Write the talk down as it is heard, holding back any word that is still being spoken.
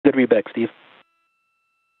Good to be back, Steve.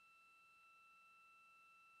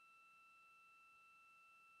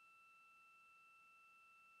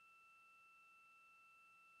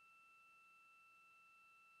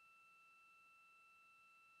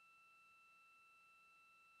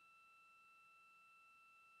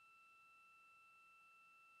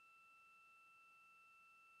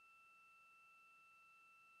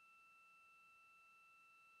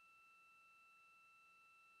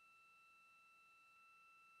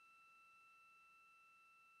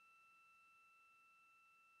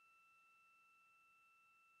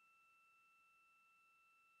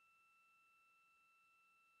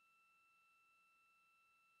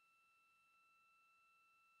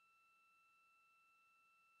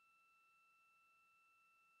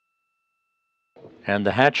 And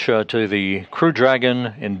the hatch to the Crew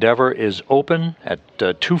Dragon Endeavour is open at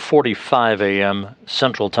 2:45 a.m.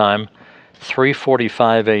 Central Time,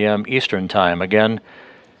 3:45 a.m. Eastern Time. Again,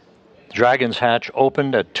 Dragon's hatch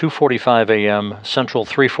opened at 2:45 a.m. Central,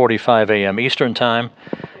 3:45 a.m. Eastern Time.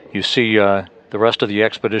 You see the rest of the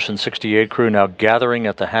Expedition 68 crew now gathering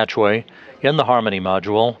at the hatchway in the Harmony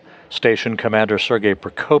module. Station Commander Sergei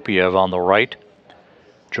Prokopiev on the right,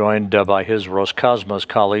 joined by his Roscosmos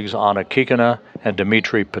colleagues Anna Kikina and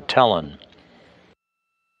Dmitry Patelin.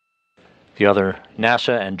 The other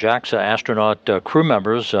NASA and JAXA astronaut crew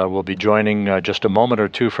members will be joining just a moment or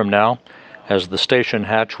two from now, as the station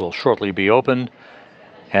hatch will shortly be opened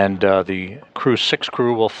and the Crew-6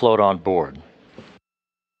 crew will float on board.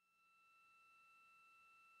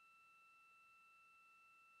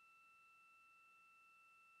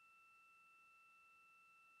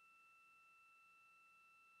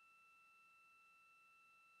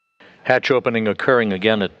 Hatch opening occurring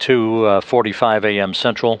again at 2:45 a.m.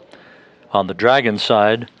 Central. On the Dragon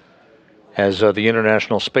side, as the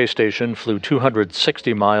International Space Station flew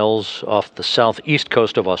 260 miles off the southeast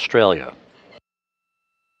coast of Australia.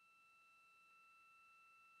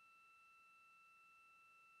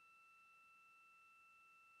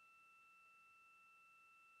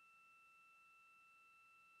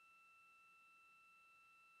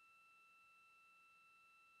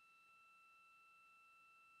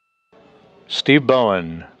 Steve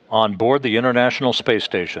Bowen on board the International Space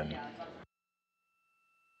Station.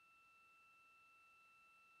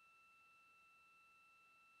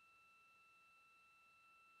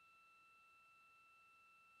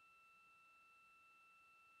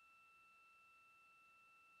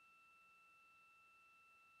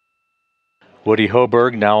 Woody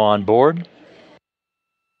Hoberg now on board.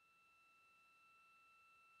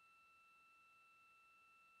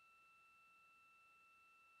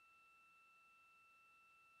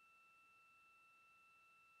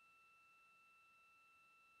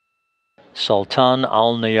 Sultan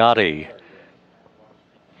Al Nayati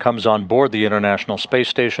comes on board the International Space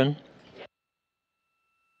Station.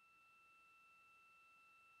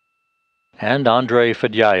 And Andrei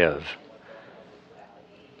Fedyaev.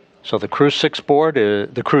 So the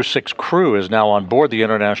Crew-6 crew is now on board the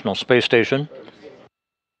International Space Station.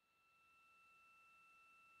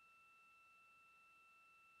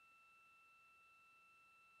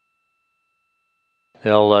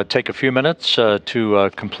 They'll take a few minutes to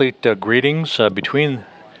complete greetings between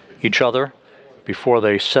each other before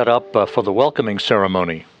they set up for the welcoming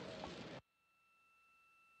ceremony.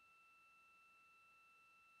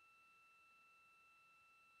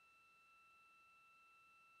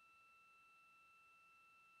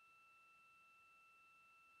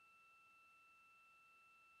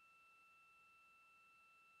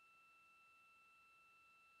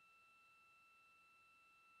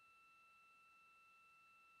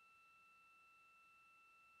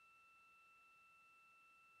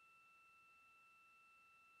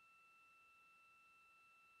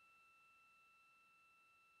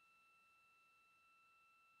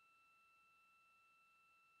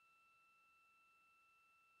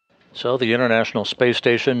 So the International Space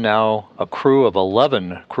Station now a crew of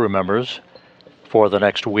 11 crew members for the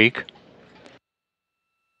next week.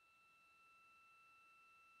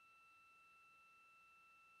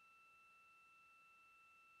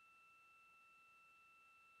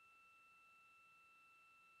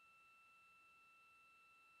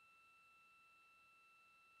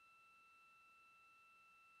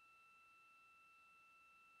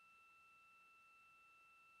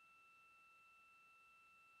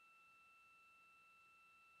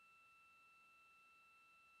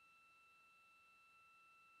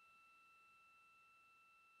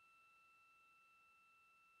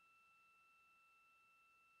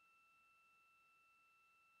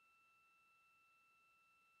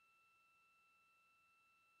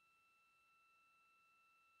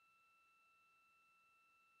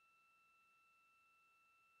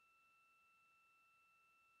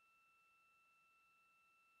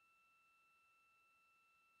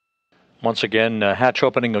 Once again, hatch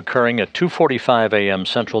opening occurring at 2:45 a.m.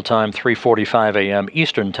 Central Time, 3:45 a.m.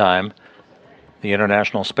 Eastern Time. The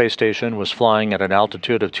International Space Station was flying at an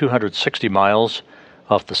altitude of 260 miles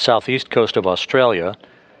off the southeast coast of Australia.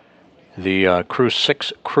 The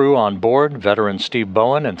Crew-6 crew on board, veteran Steve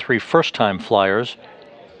Bowen and 3 first-time flyers,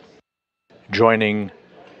 joining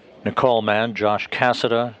Nicole Mann, Josh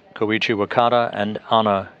Cassada, Koichi Wakata, and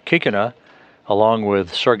Anna Kikina, along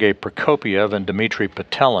with Sergei Prokopiev and Dmitry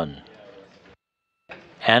Patelin.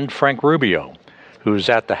 And Frank Rubio, who's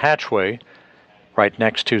at the hatchway right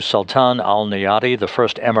next to Sultan Al-Nayati, the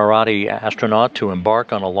first Emirati astronaut to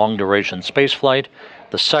embark on a long-duration spaceflight,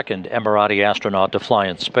 the second Emirati astronaut to fly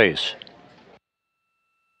in space.